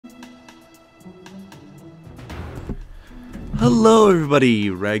Hello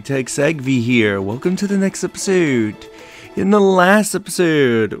everybody, Ragtag Sagvi here. Welcome to the next episode. In the last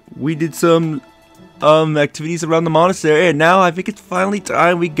episode, we did some activities around the monastery, and now I think it's finally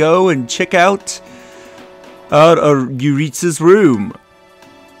time we go and check out Jeritza's room.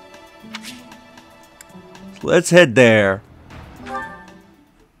 So let's head there.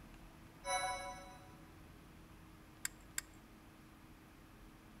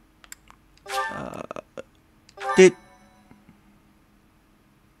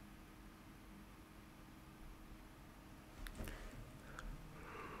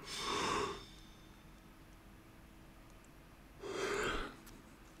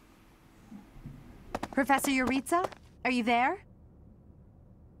 Professor Jeritza, are you there?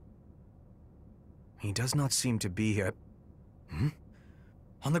 He does not seem to be here.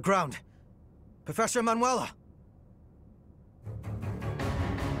 On the ground! Professor Manuela!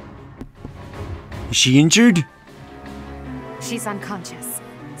 Is she injured? She's unconscious.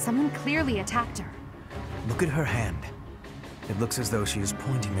 Someone clearly attacked her. Look at her hand. It looks as though she is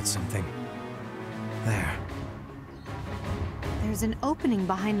pointing at something. There. There's an opening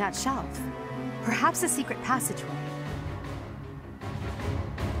behind that shelf. Perhaps a secret passageway.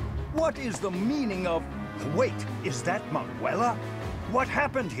 What is the meaning of... Wait, is that Manuela? What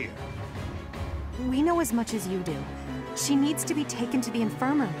happened here? We know as much as you do. She needs to be taken to the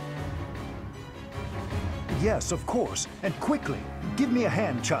infirmary. Yes, of course, and quickly. Give me a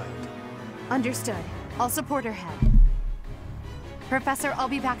hand, child. Understood. I'll support her head. Professor, I'll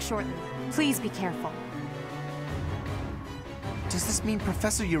be back shortly. Please be careful. Does this mean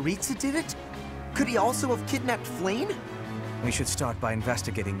Professor Jeritza did it? Could he also have kidnapped Flame? We should start by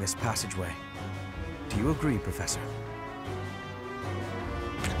investigating this passageway. Do you agree, Professor?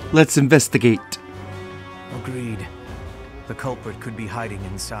 Let's investigate. Agreed. The culprit could be hiding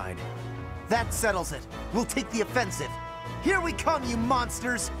inside. That settles it. We'll take the offensive. Here we come, you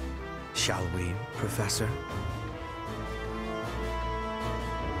monsters! Shall we, Professor?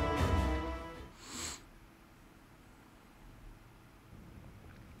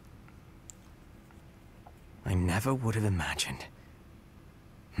 I never would have imagined.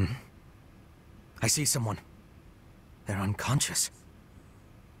 I see someone. They're unconscious.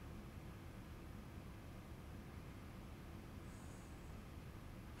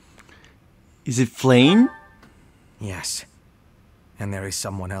 Is it Flame? Yes. And there is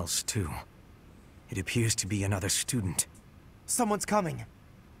someone else, too. It appears to be another student. Someone's coming.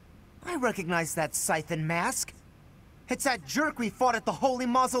 I recognize that scythe and mask. It's that jerk we fought at the Holy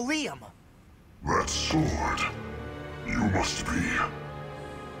Mausoleum. That sword, you must be.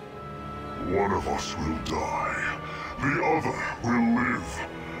 One of us will die, the other will live.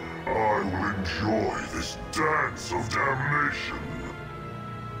 I will enjoy this dance of damnation.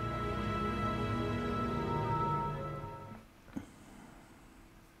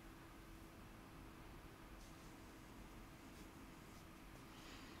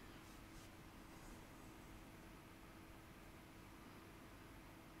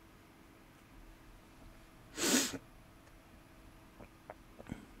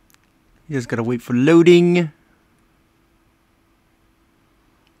 You just gotta wait for loading.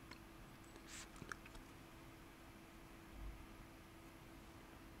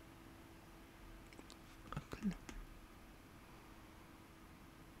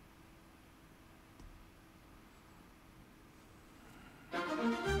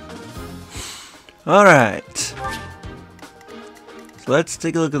 Alright. So let's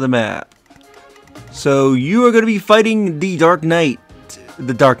take a look at the map. So you are gonna be fighting the Dark Knight.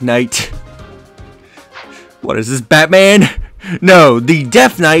 The Dark Knight. What is this, Batman? No, the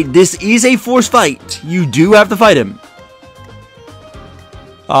Death Knight. This is a forced fight. You do have to fight him.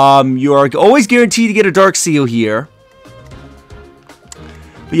 You are always guaranteed to get a Dark Seal here.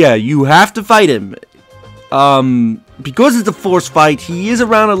 But yeah, you have to fight him. Because it's a forced fight, he is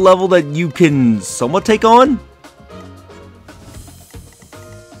around a level that you can somewhat take on.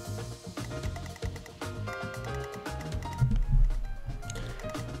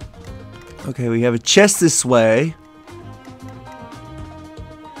 Okay, we have a chest this way.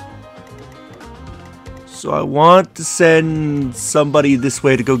 So I want to send somebody this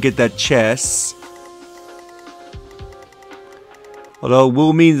way to go get that chest. Although it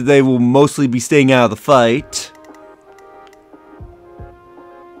will mean that they will mostly be staying out of the fight.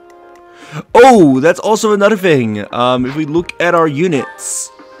 Oh, that's also another thing. If we look at our units.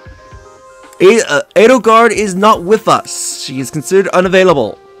 Edelgard is not with us. She is considered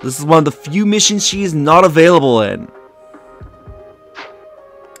unavailable. This is one of the few missions she is not available in.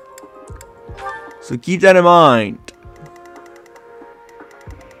 So keep that in mind.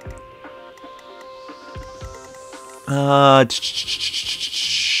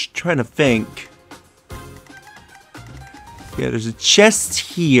 Trying to think. Yeah, there's a chest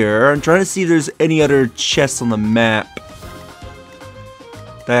here. I'm trying to see if there's any other chests on the map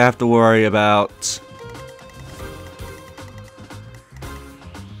that I have to worry about.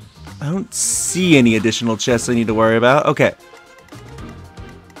 I don't see any additional chests I need to worry about. Okay.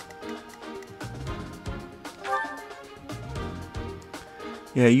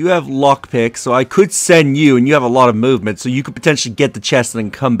 Yeah, you have lockpick, so I could send you, and you have a lot of movement, so you could potentially get the chest and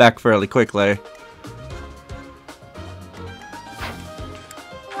then come back fairly quickly.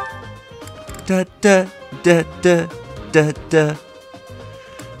 Da da da da da da.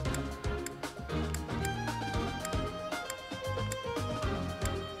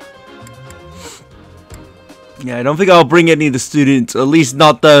 Yeah, I don't think I'll bring any of the students, at least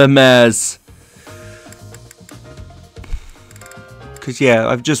not them as... Because, yeah,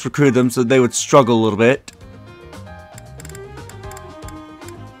 I've just recruited them, so they would struggle a little bit.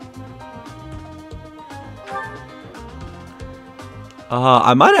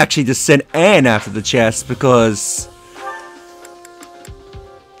 I might actually just send Anne after the chest, because...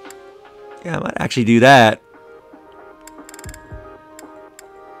 Yeah, I might actually do that.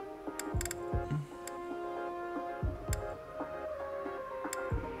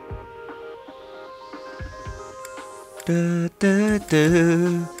 Da, da,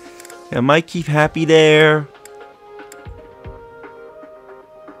 da. Yeah, might keep Happy there.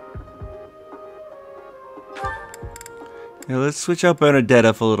 Yeah, let's switch out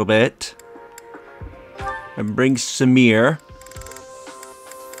Bernadetta for a little bit. And bring Samir.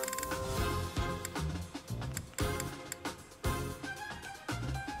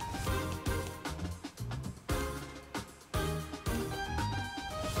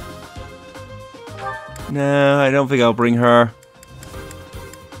 No, I don't think I'll bring her.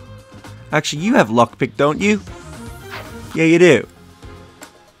 Actually, you have lockpick, don't you? Yeah, you do.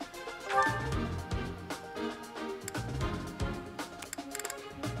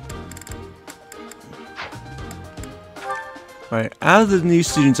 Alright, out of the new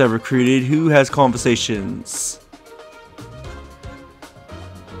students I've recruited, who has conversations?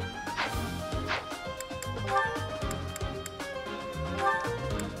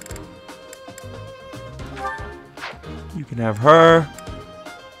 You can have her.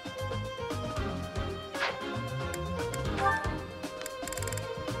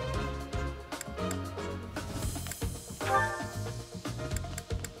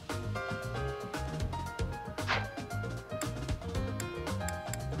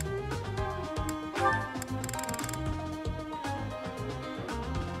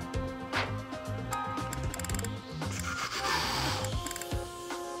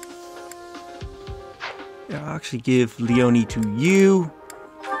 Yeah, I'll actually give Leonie to you.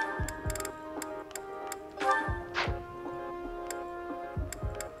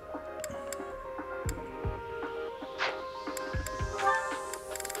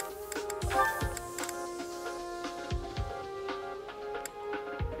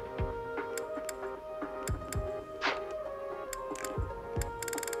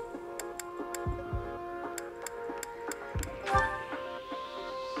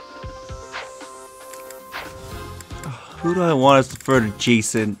 Who do I want as the third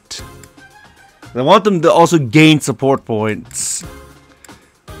adjacent? I want them to also gain support points.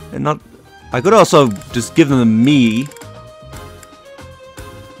 And not... I could also just give them to me.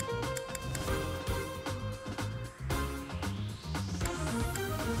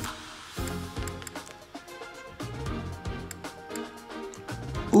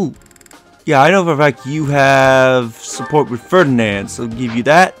 Ooh. Yeah, I know for a fact you have support with Ferdinand, so I'll give you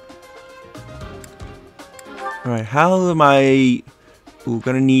that. Alright, how am I... Ooh,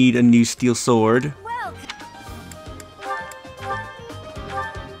 gonna need a new steel sword. Well,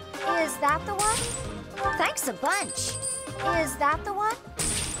 is that the one? Thanks a bunch. Is that the one?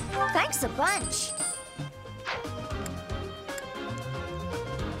 Thanks a bunch.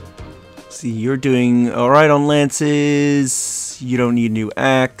 See, you're doing alright on lances. You don't need a new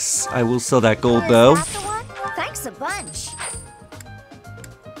axe. I will sell that gold though. Is that the one? Thanks a bunch.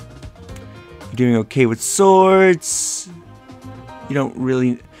 You're doing okay with swords. You don't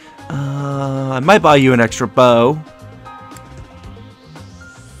really... I might buy you an extra bow.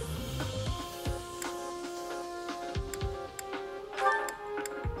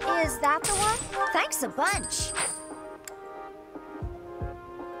 Is that the one? Thanks a bunch.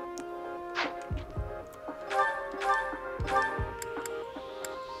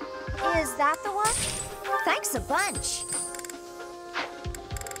 Is that the one? Thanks a bunch.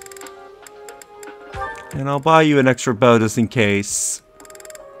 And I'll buy you an extra bow just in case.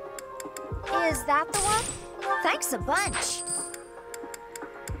 Is that the one? Thanks a bunch.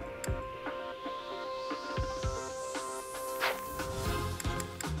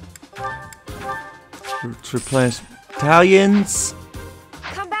 Let's replenish battalions.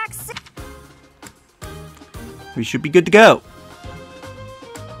 Come back soon. We should be good to go.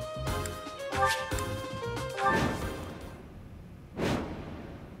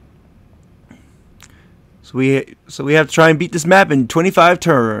 So we have to try and beat this map in 25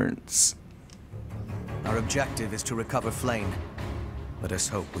 turns. Our objective is to recover Flame. Let us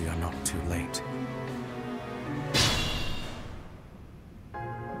hope we are not too late.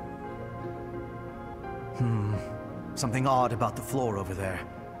 Something odd about the floor over there.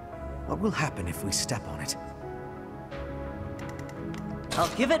 What will happen if we step on it?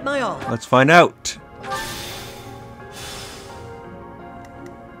 I'll give it my all. Let's find out.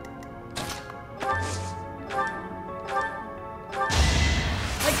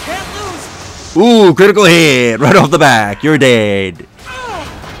 I can't lose. Ooh, critical hit right off the back. You're dead.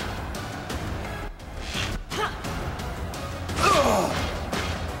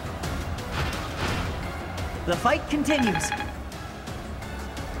 The fight continues.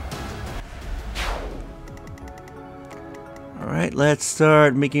 Alright, let's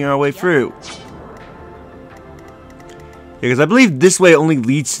start making our way through. Because I believe this way only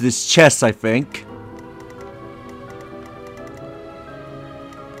leads to this chest, I think.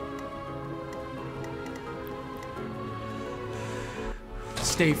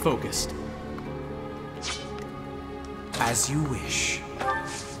 Stay focused. As you wish.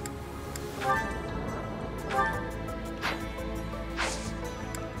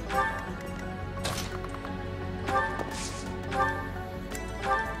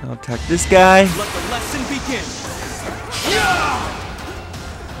 I'll attack this guy. Let the lesson begin.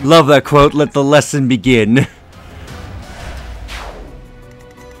 Love that quote, let the lesson begin.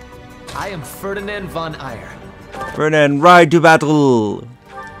 I am Ferdinand von Eyre. Ferdinand, ride to battle.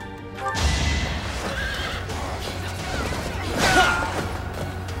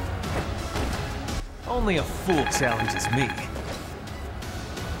 Only a fool challenges me.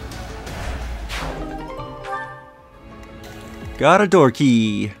 Got a door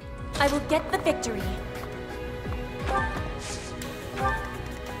key. I will get the victory.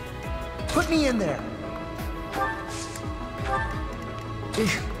 Put me in there.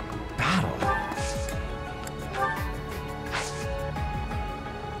 Battle.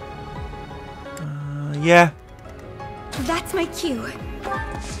 Yeah. That's my cue.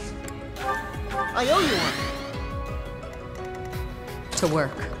 I owe you one. To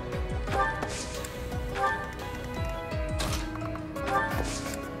work.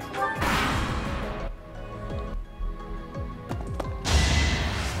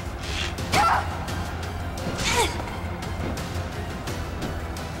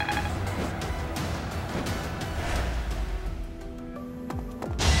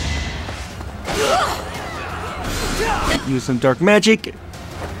 Use some dark magic.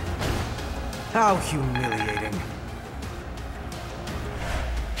 How humiliating.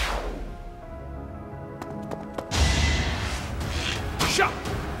 Shot.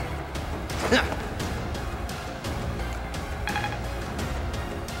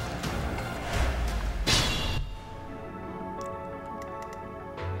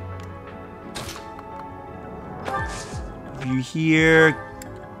 You here?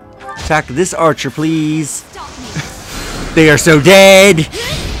 Attack this archer, please. They are so dead.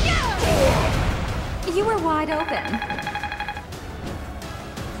 You were wide open.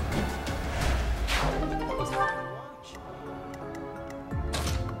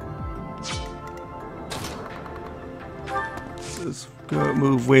 Let's go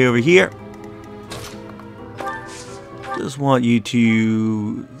move way over here. Just want you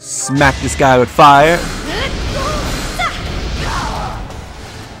to smack this guy with fire.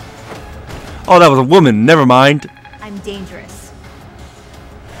 Oh, that was a woman. Never mind. I'm dangerous.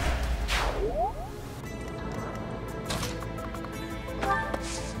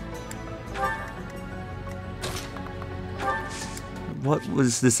 What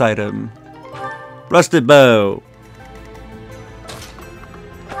was this item? Rusted bow.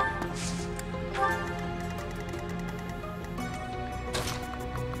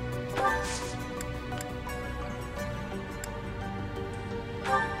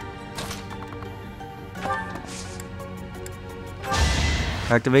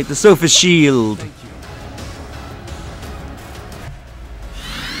 Activate the sofa shield.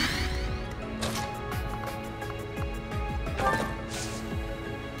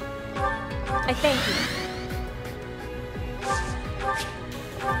 I thank you.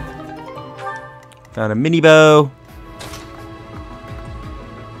 Found a mini bow.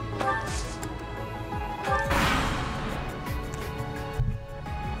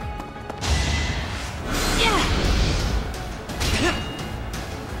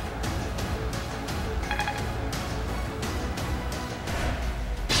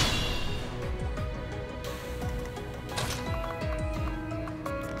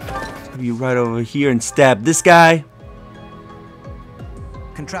 Have you right over here and stab this guy.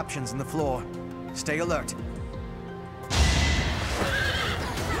 Contraptions in the floor. Stay alert.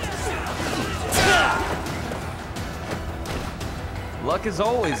 Luck is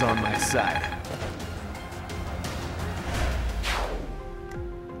always on my side.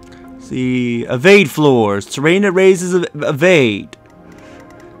 See, evade floors. Terrain that raises evade.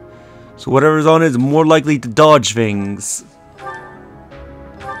 So whatever's on it is more likely to dodge things.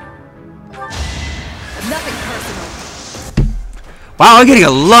 Nothing personal. Wow, I'm getting a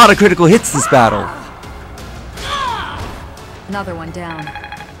lot of critical hits this battle. Another one down.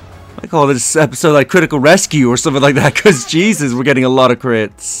 I call this episode like Critical Rescue or something like that, because Jesus, we're getting a lot of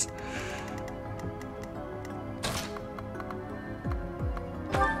crits.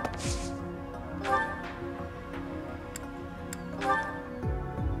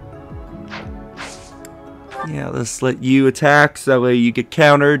 Yeah, let's let you attack so that way you get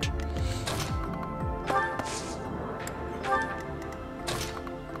countered.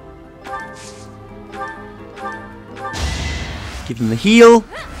 Give him the heal.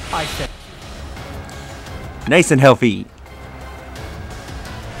 Nice and healthy.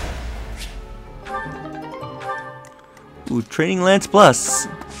 Ooh, Training Lance Plus.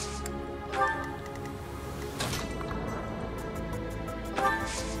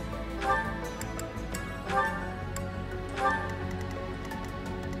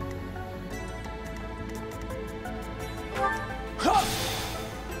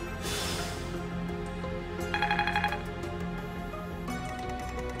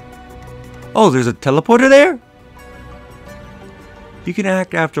 Oh, there's a teleporter there? You can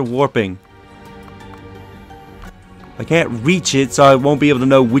act after warping. I can't reach it, so I won't be able to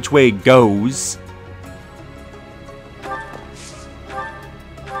know which way it goes.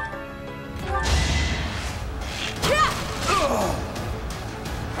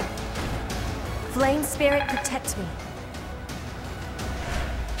 Flame spirit, protect me.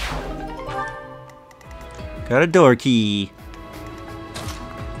 Got a door key.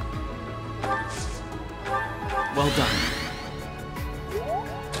 Well done.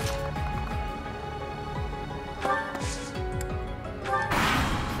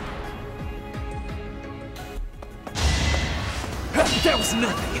 That was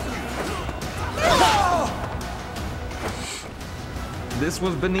nothing. This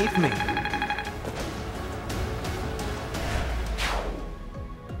was beneath me.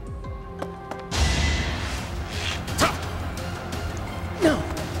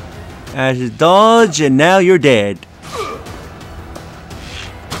 Ashes dodge, and now you're dead.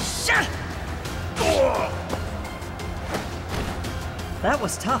 That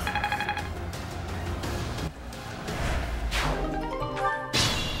was tough.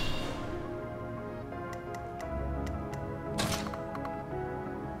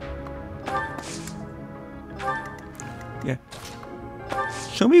 Yeah.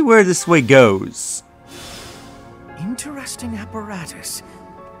 Show me where this way goes. Interesting apparatus.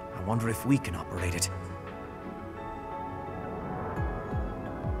 I wonder if we can operate it.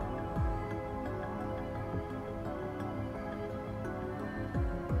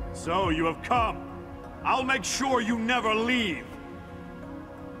 So you have come. I'll make sure you never leave.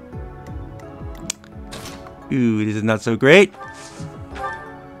 Ooh, this is not so great.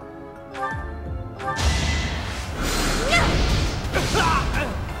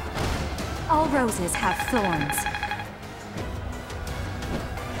 All roses have thorns.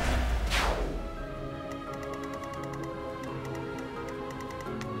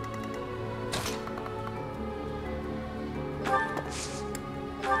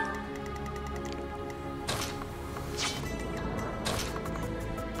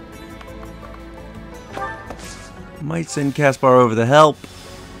 Might send Caspar over to help.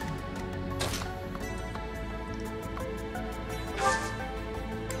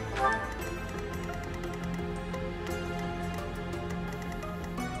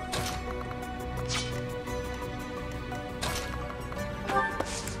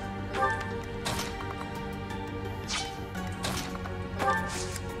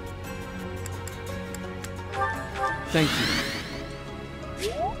 Thank you.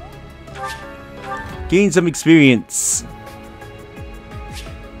 Gain some experience.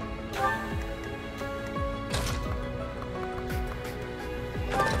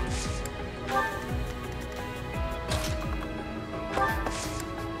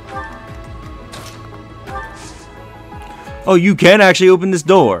 Oh, you can actually open this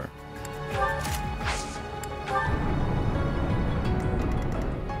door.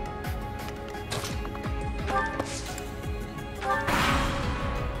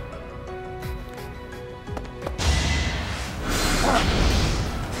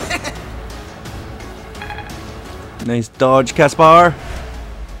 Nice dodge, Caspar.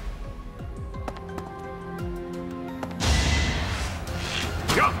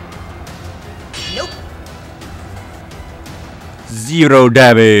 Nope. 0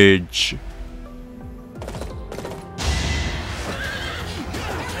 damage.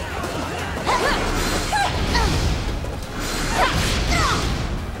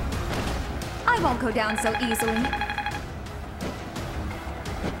 I won't go down so easily.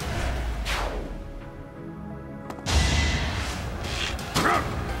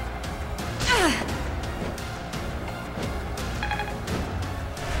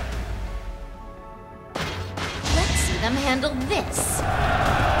 Let's see them handle this.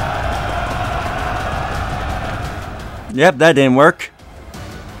 Yep, that didn't work.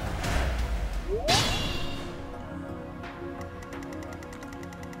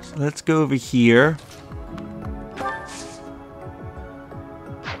 So let's go over here.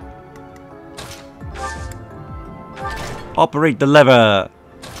 Operate the lever.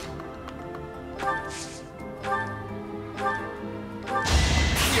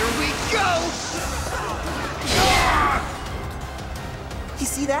 Here we go! You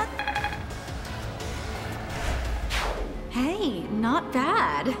see that? Hey, not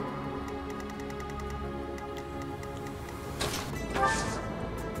bad.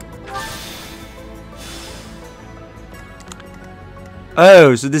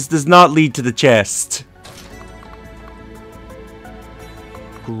 Oh, so this does not lead to the chest.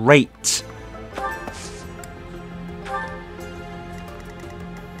 Great.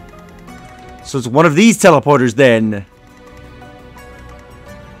 So it's one of these teleporters then.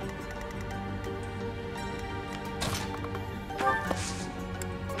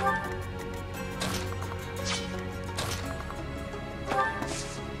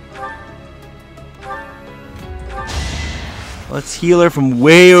 Let's heal her from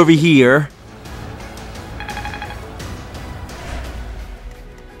way over here.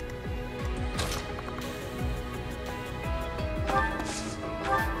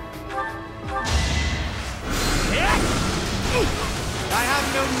 I have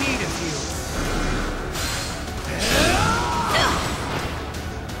no need of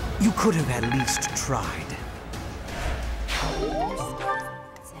you. You could have at least tried.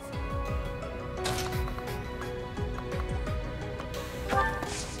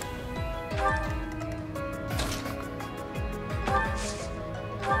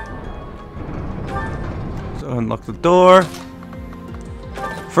 So unlock the door.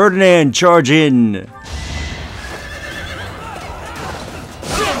 Ferdinand, charge in.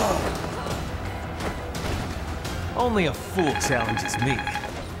 Only a fool challenges me.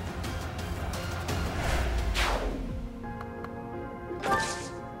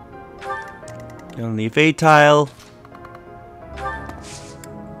 Only a fate tile.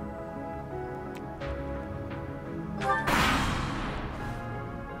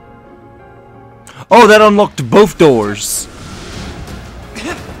 Oh, that unlocked both doors.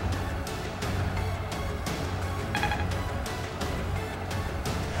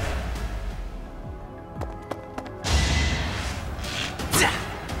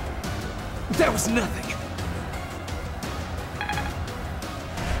 That was nothing.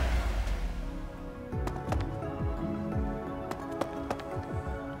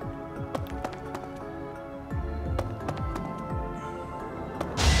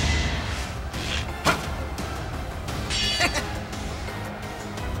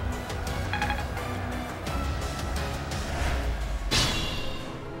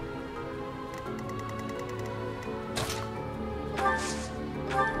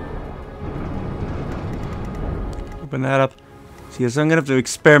 Open that up. See, so I'm gonna have to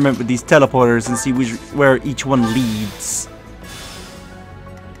experiment with these teleporters and see where each one leads.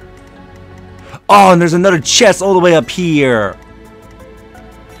 Oh, and there's another chest all the way up here.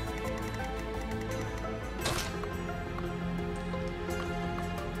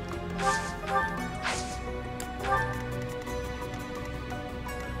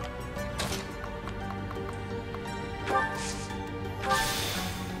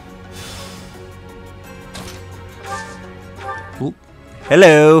 Oop.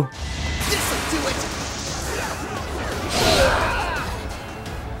 Hello. This'll do it.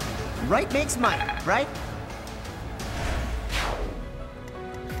 Right makes might, right?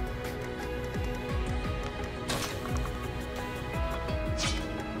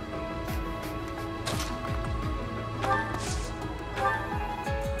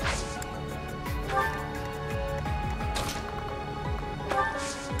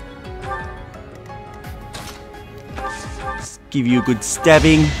 Give you a good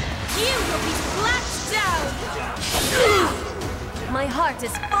stabbing. You will be splashed down! My heart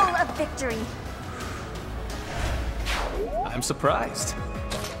is full of victory. I'm surprised.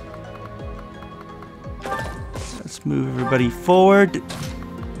 Let's move everybody forward.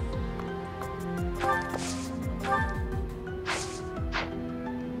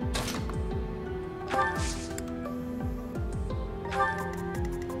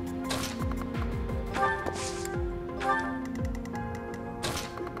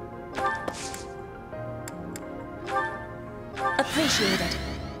 Appreciate it.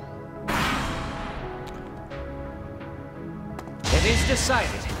 It is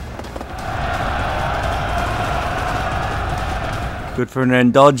decided. Good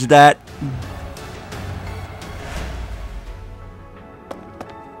Ferdinand, dodge that.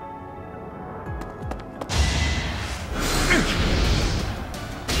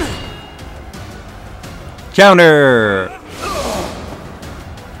 Counter!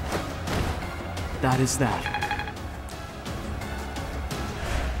 That is that.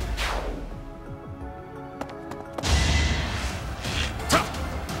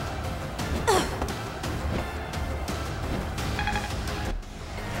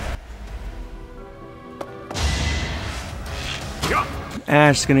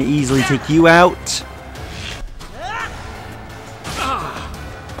 Ash's gonna easily take you out.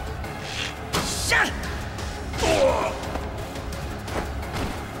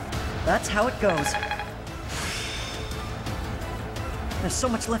 That's how it goes. There's so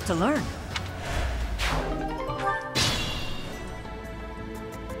much left to learn.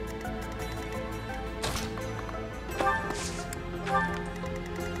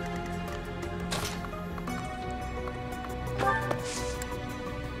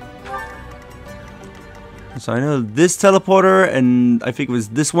 So I know this teleporter and I think it was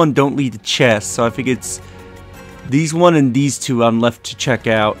this one don't lead to chest, so I think it's these one and these two I'm left to check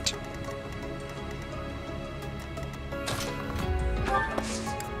out.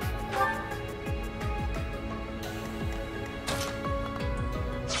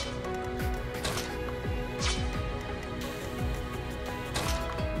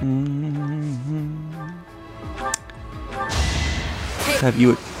 Let's have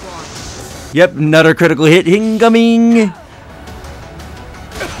you. Yep, another critical hit incoming.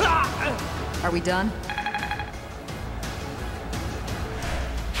 Are we done?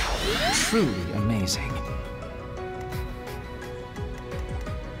 Truly amazing.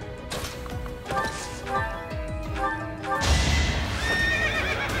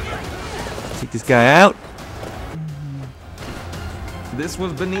 Take this guy out. This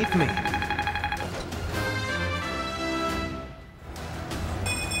was beneath me.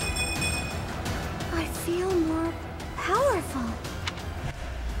 I feel more powerful.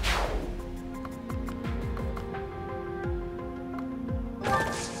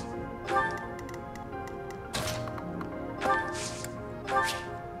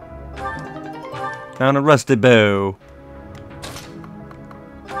 Found a rusted bow.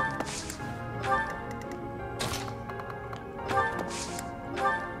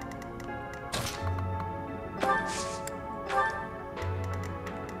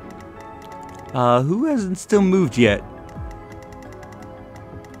 Who hasn't still moved yet?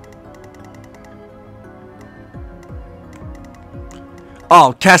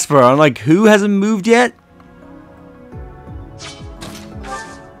 Oh, Casper, I'm like, who hasn't moved yet?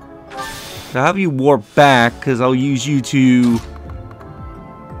 I'll have you warp back, because I'll use you to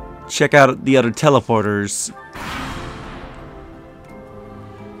check out the other teleporters.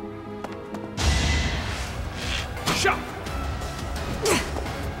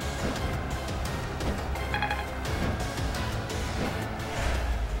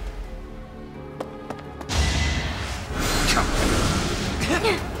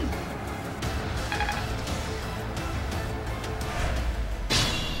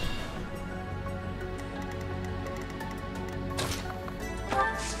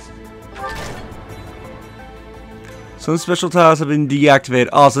 Some special tiles have been deactivated.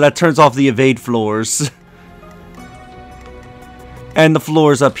 Oh, so that turns off the evade floors. And the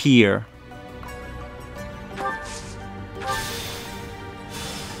floors up here.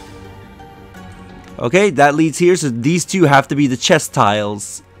 Okay, that leads here, so these two have to be the chest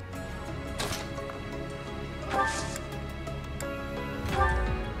tiles.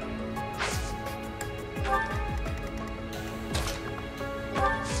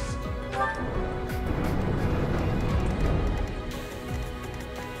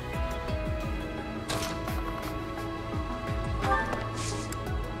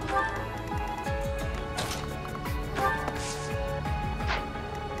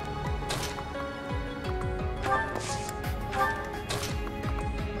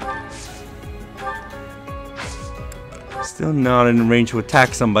 Still not in range to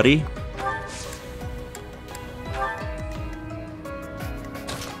attack somebody.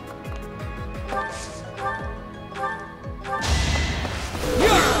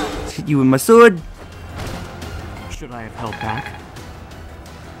 hit you with my sword. Should I have held back?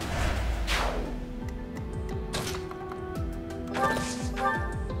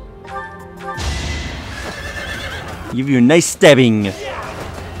 Give you a nice stabbing.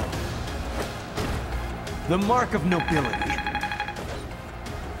 The mark of nobility.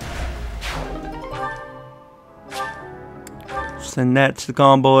 Send that to the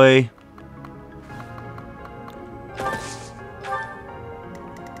convoy.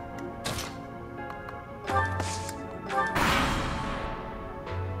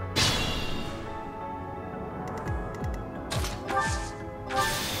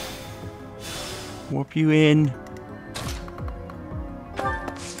 Warp you in.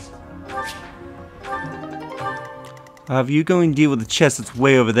 Have you go and deal with the chest that's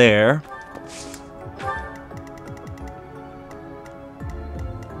way over there.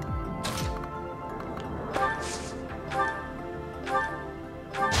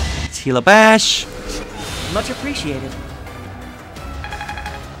 Let's heal a bash. Much appreciated.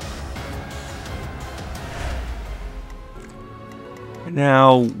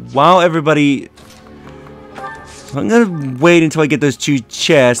 Now, while everybody... So I'm gonna wait until I get those 2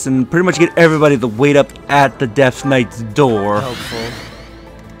 chests and pretty much get everybody to wait up at the Death Knight's door. Helpful.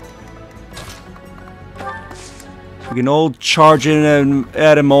 We can all charge in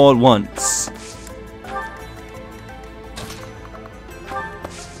at him all at once.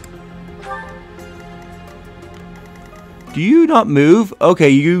 Do you not move? Okay,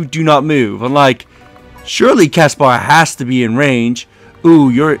 you do not move. I'm like, surely Caspar has to be in range. Ooh,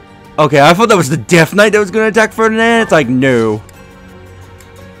 you're... Okay, I thought that was the Death Knight that was going to attack Ferdinand. It's like, no.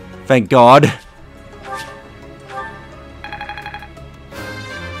 Thank God.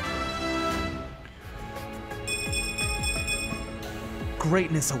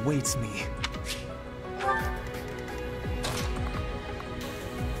 Greatness awaits me.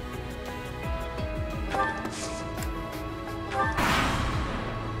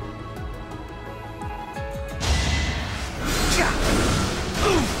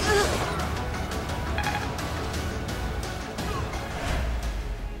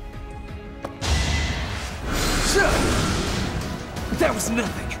 That was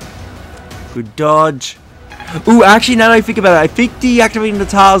nothing. Good dodge. Ooh, actually, now that I think about it, I think deactivating the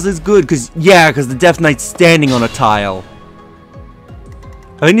tiles is good, because the Death Knight's standing on a tile.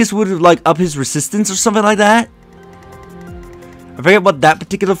 I think this would have, like, up his resistance or something like that. I forget what that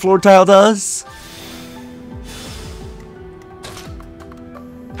particular floor tile does.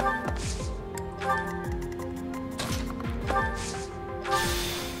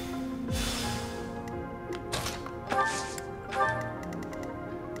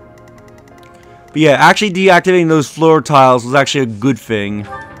 But yeah, actually deactivating those floor tiles was actually a good thing.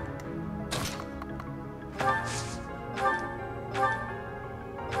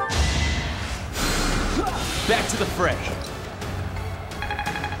 Back to the fray.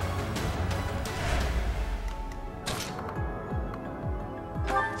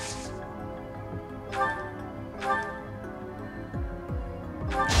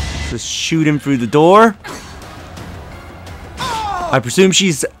 Just shoot him through the door. I presume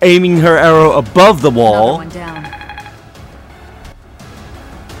she's aiming her arrow above the wall. Another one down.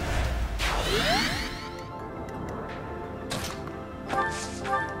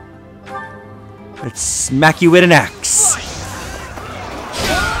 Let's smack you with an axe.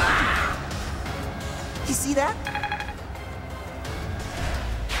 You see that?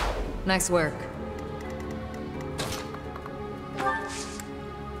 Nice work.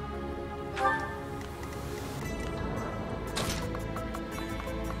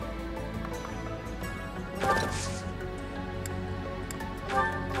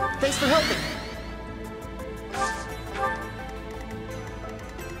 Thanks for helping.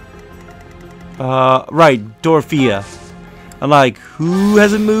 Right, Dorothea. I'm like, who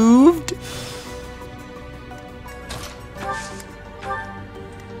hasn't moved?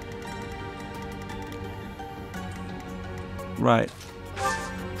 Right.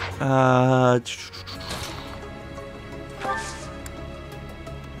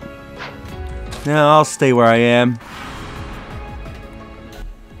 No, I'll stay where I am.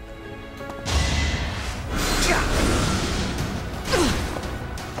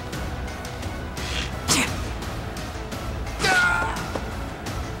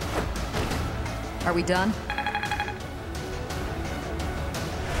 Are we done?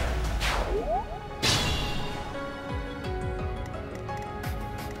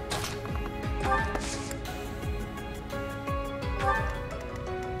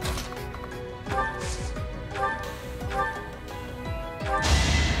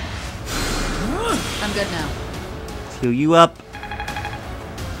 I'm good now. Heal you up.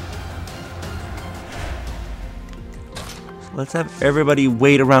 Let's have everybody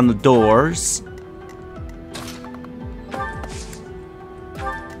wait around the doors.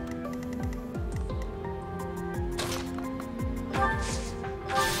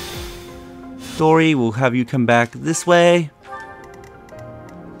 Dory, we'll have you come back this way.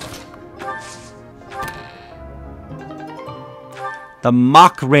 The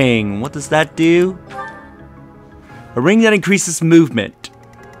mock ring. What does that do? A ring that increases movement.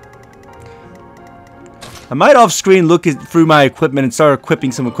 I might off-screen look through my equipment and start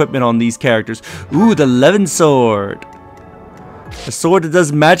equipping some equipment on these characters. Ooh, the Levin Sword. A sword that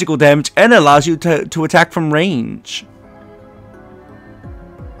does magical damage and allows you to attack from range.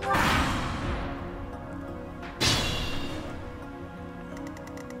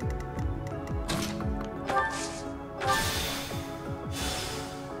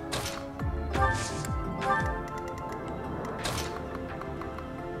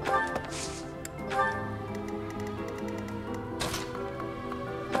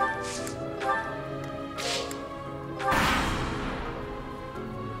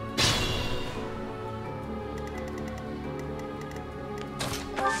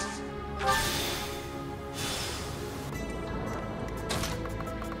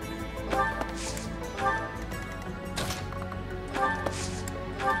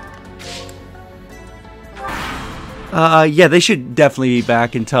 Yeah, they should definitely be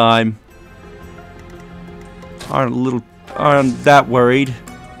back in time. Aren't that worried.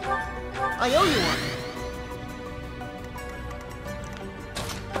 I owe you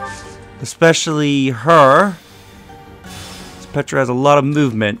one. Especially her. Petra has a lot of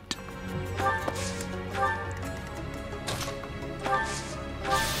movement.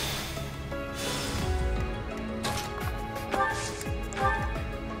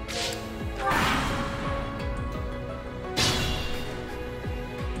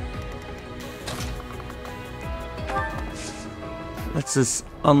 Let's just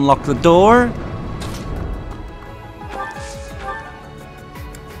unlock the door.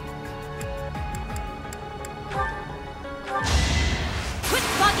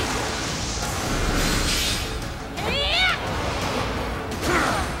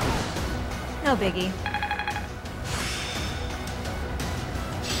 No biggie.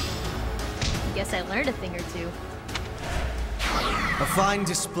 Guess I learned a thing or two. A fine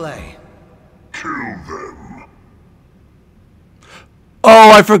display. Kill them.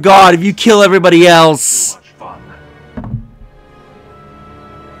 Oh, I forgot. If you kill everybody else. Much fun.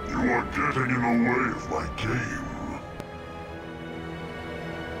 You are getting in the way of my game.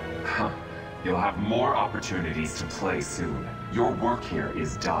 Huh. You'll have more opportunities to play soon. Your work here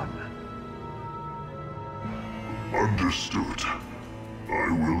is done. Understood.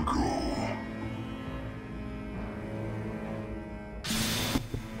 I will go.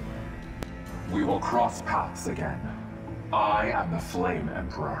 We will cross paths again. I am the Flame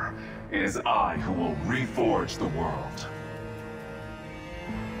Emperor. It is I who will reforge the world.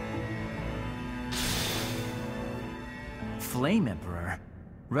 Flame Emperor?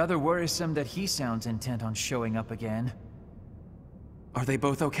 Rather worrisome that he sounds intent on showing up again. Are they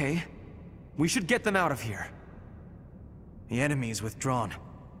both okay? We should get them out of here. The enemy is withdrawn.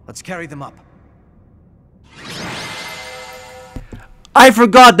 Let's carry them up. I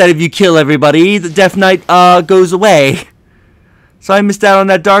forgot that if you kill everybody, the Death Knight goes away. So I missed out on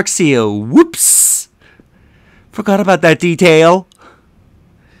that Dark Seal. Whoops! Forgot about that detail.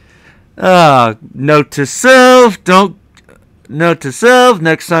 Note to self, note to self,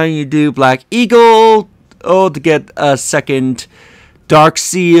 next time you do Black Eagle, to get a second Dark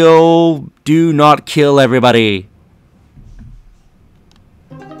Seal, do not kill everybody.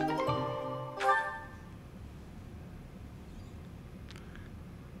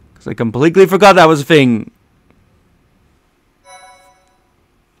 Because I completely forgot that was a thing.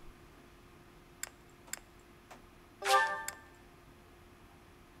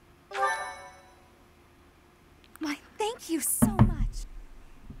 Thank you so much.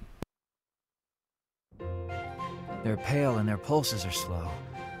 They're pale and their pulses are slow.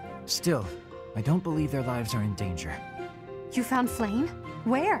 Still, I don't believe their lives are in danger. You found Flame?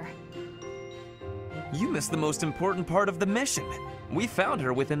 Where? You missed the most important part of the mission. We found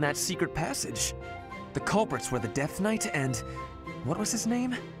her within that secret passage. The culprits were the Death Knight and... what was his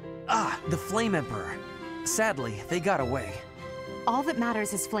name? Ah, the Flame Emperor. Sadly, they got away. All that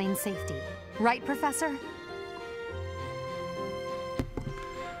matters is Flame's safety. Right, Professor?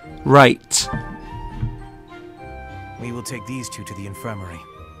 Right. We will take these two to the infirmary.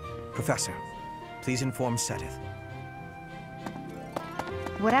 Professor, please inform Sedith.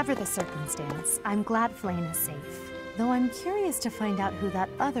 Whatever the circumstance, I'm glad Flame is safe. Though I'm curious to find out who that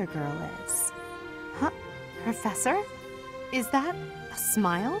other girl is. Huh? Professor? Is that a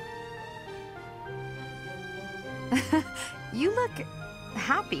smile? You look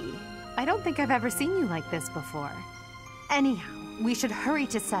happy. I don't think I've ever seen you like this before. Anyhow, we should hurry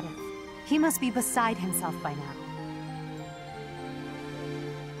to Sedith. He must be beside himself by now.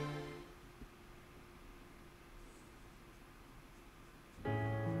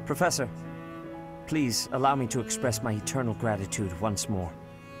 Professor, please allow me to express my eternal gratitude once more.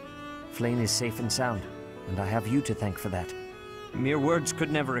 Flayn is safe and sound, and I have you to thank for that. Mere words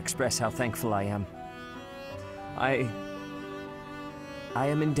could never express how thankful I am. I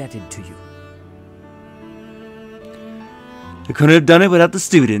am indebted to you. I couldn't have done it without the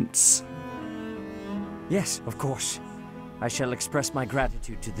students. Yes, of course. I shall express my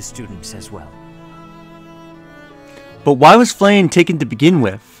gratitude to the students as well. But why was Flayn taken to begin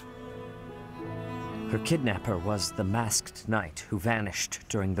with? Her kidnapper was the masked knight who vanished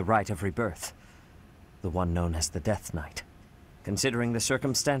during the Rite of Rebirth, the one known as the Death Knight. Considering the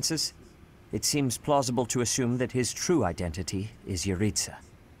circumstances, it seems plausible to assume that his true identity is Jeritza.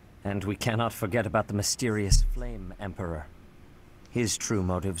 And we cannot forget about the mysterious Flame Emperor. His true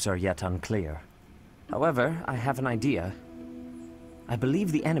motives are yet unclear. However, I have an idea. I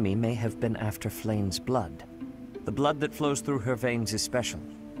believe the enemy may have been after Flayn's blood. The blood that flows through her veins is special.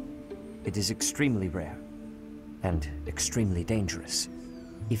 It is extremely rare, and extremely dangerous.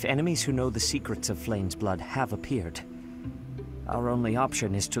 If enemies who know the secrets of Flayn's blood have appeared, our only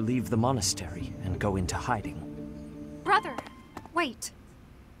option is to leave the monastery and go into hiding. Brother, wait.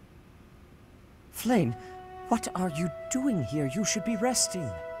 Flayn, what are you doing here? You should be resting.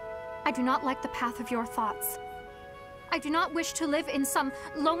 I do not like the path of your thoughts. I do not wish to live in some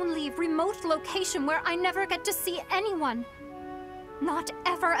lonely, remote location where I never get to see anyone. Not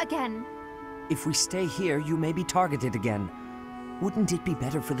ever again. If we stay here, you may be targeted again. Wouldn't it be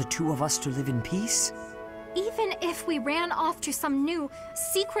better for the two of us to live in peace? Even if we ran off to some new,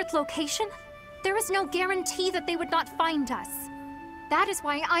 secret location, there is no guarantee that they would not find us. That is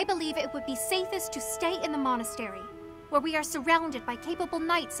why I believe it would be safest to stay in the monastery, where we are surrounded by capable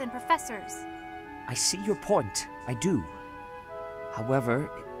knights and professors. I see your point. I do.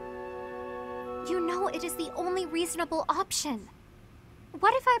 However... You know it is the only reasonable option.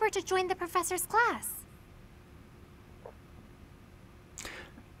 What if I were to join the professor's class?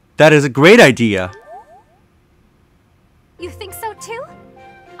 That is a great idea. You think so too?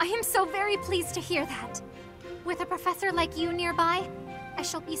 I am so very pleased to hear that. With a professor like you nearby, I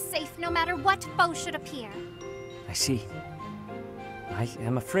shall be safe no matter what foe should appear. I see. I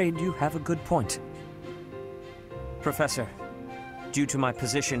am afraid you have a good point. Professor, due to my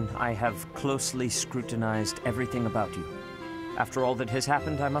position, I have closely scrutinized everything about you. After all that has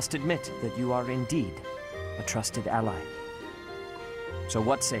happened, I must admit that you are indeed a trusted ally. So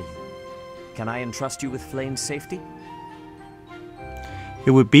what say you? Can I entrust you with Flayn's safety?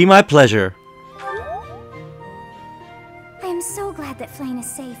 It would be my pleasure. I am so glad that Flayn is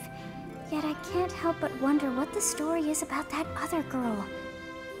safe. Yet I can't help but wonder what the story is about that other girl.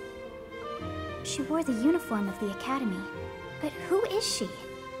 She wore the uniform of the academy. But who is she?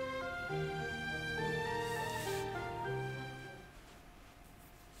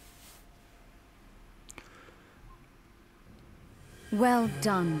 Well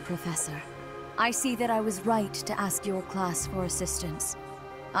done, Professor. I see that I was right to ask your class for assistance.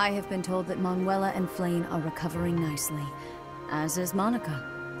 I have been told that Manuela and Flayn are recovering nicely, as is Monica.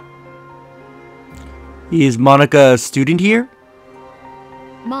 Is Monica a student here?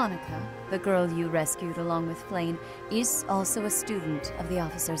 Monica, the girl you rescued along with Flayn, is also a student of the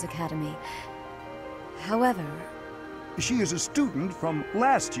Officers' Academy. However... She is a student from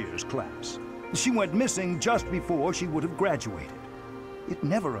last year's class. She went missing just before she would have graduated. It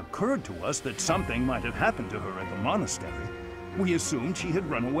never occurred to us that something might have happened to her at the monastery. We assumed she had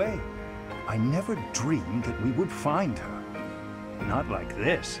run away. I never dreamed that we would find her. Not like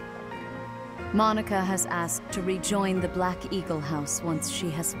this. Monica has asked to rejoin the Black Eagle House once she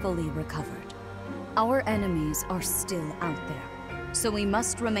has fully recovered. Our enemies are still out there, so we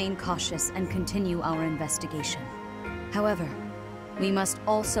must remain cautious and continue our investigation. However, we must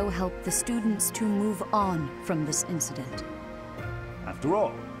also help the students to move on from this incident. After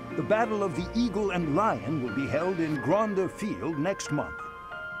all, the Battle of the Eagle and Lion will be held in Gronder Field next month.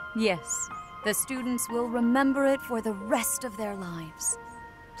 Yes, the students will remember it for the rest of their lives.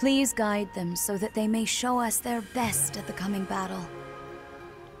 Please guide them so that they may show us their best at the coming battle.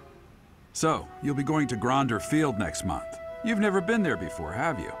 So, you'll be going to Gronder Field next month. You've never been there before,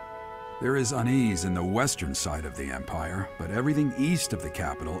 have you? There is unease in the western side of the Empire, but everything east of the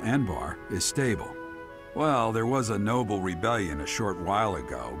capital, Enbar, is stable. Well, there was a noble rebellion a short while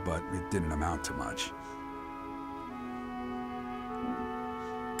ago, but it didn't amount to much.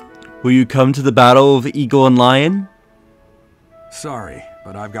 Will you come to the battle of Eagle and Lion? Sorry,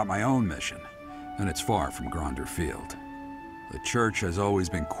 but I've got my own mission, and it's far from Gronder Field. The Church has always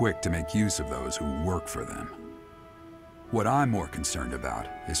been quick to make use of those who work for them. What I'm more concerned about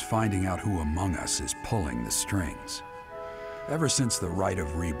is finding out who among us is pulling the strings. Ever since the Rite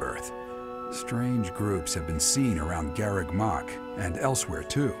of Rebirth, strange groups have been seen around Garreg Mach and elsewhere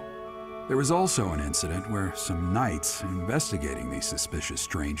too. There was also an incident where some knights investigating these suspicious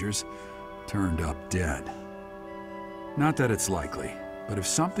strangers turned up dead. Not that it's likely, but if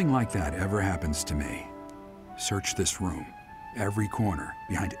something like that ever happens to me, search this room, every corner,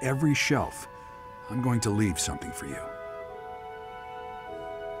 behind every shelf. I'm going to leave something for you.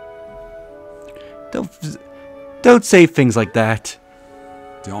 Don't say things like that.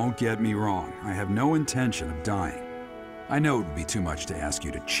 Don't get me wrong, I have no intention of dying. I know it would be too much to ask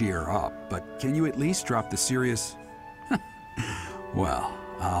you to cheer up, but can you at least drop the serious... Well,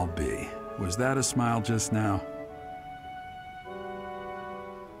 I'll be. Was that a smile just now?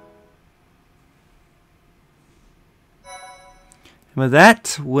 And with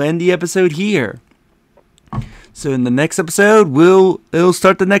that, we'll end the episode here. So in the next episode, it'll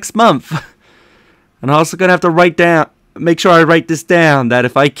start the next month. And I'm also gonna have to make sure I write this down, that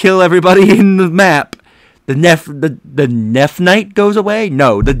if I kill everybody in the map, the Nef Knight goes away?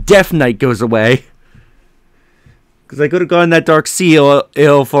 No, the Death Knight goes away. Because I could have gone that Dark Seal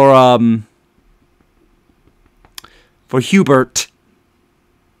for Hubert.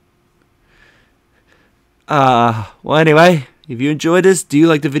 Well anyway, if you enjoyed this, do you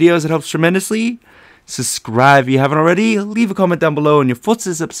like the videos? It helps tremendously. Subscribe if you haven't already. Leave a comment down below on your thoughts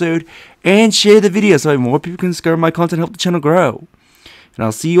on this episode. And share the video so more people can discover my content and help the channel grow. And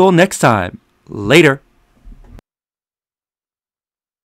I'll see you all next time. Later.